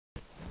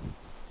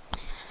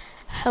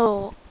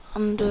Hello,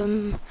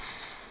 and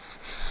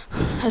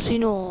as you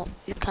know,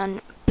 you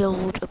can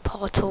build a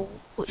portal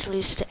which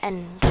leads to the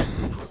end.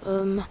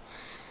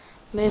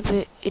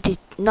 Maybe you did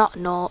not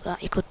know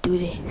that you could do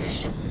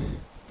this.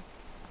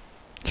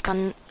 You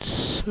can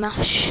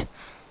smash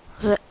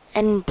the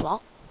end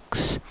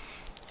blocks,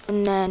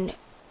 and then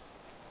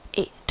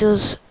it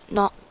does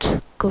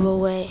not go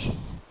away.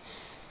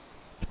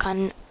 You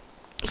can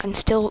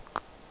still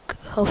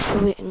go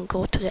through it and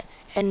go to the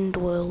end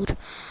world.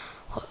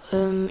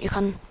 You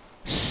can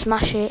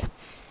smash it.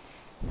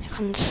 You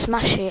can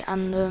smash it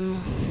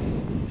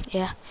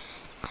yeah,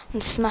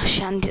 and smash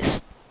it and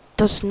it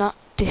does not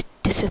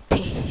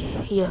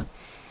disappear.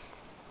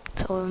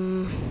 So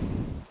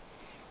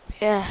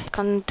yeah, you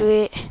can do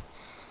it.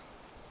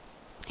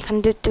 You can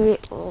do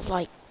it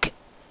like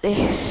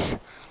this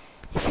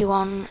if you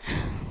want.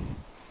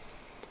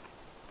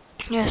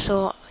 Yeah,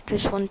 so I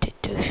just wanted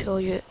to show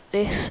you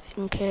this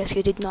in case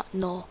you did not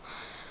know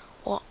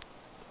what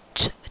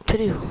to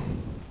do.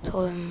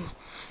 So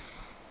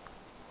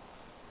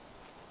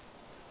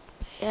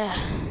yeah,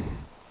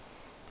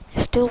 it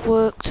still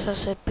works as I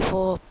said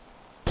before.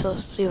 So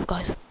see you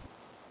guys.